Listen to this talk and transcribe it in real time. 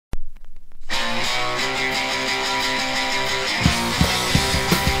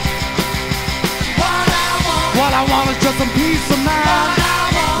I want is just some peace of mind.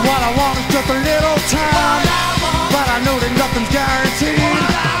 What I want is just a little time. But I know that nothing's guaranteed.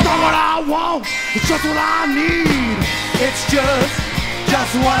 Not what I want, it's just what I need. It's just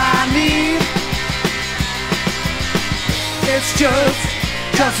what I need. It's just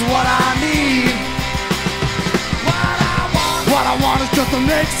what I need. What I want is just to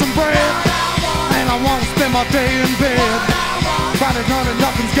make some bread. And I want to spend my day in bed. But I know that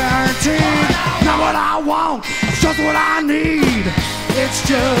nothing's guaranteed. Not what I want, it's just what I need. It's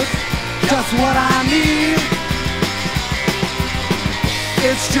just what I need.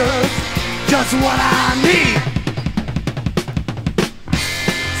 It's just what I need.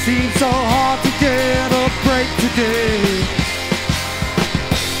 Seems so hard to get a break today.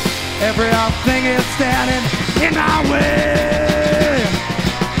 Everything is standing in our way.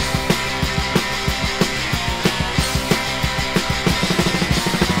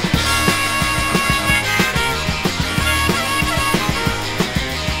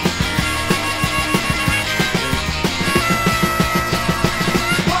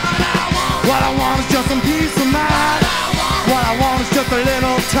 What I want is just some peace of mind. What I want is just a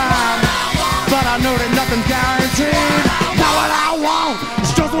little time. But I know that nothing's guaranteed. Not what I want,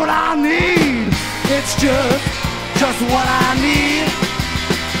 it's just what I need. It's just what I need.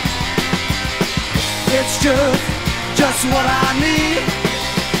 It's just what I need.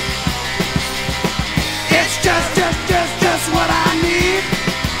 It's just what I need.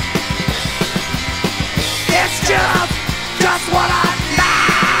 It's just what I need.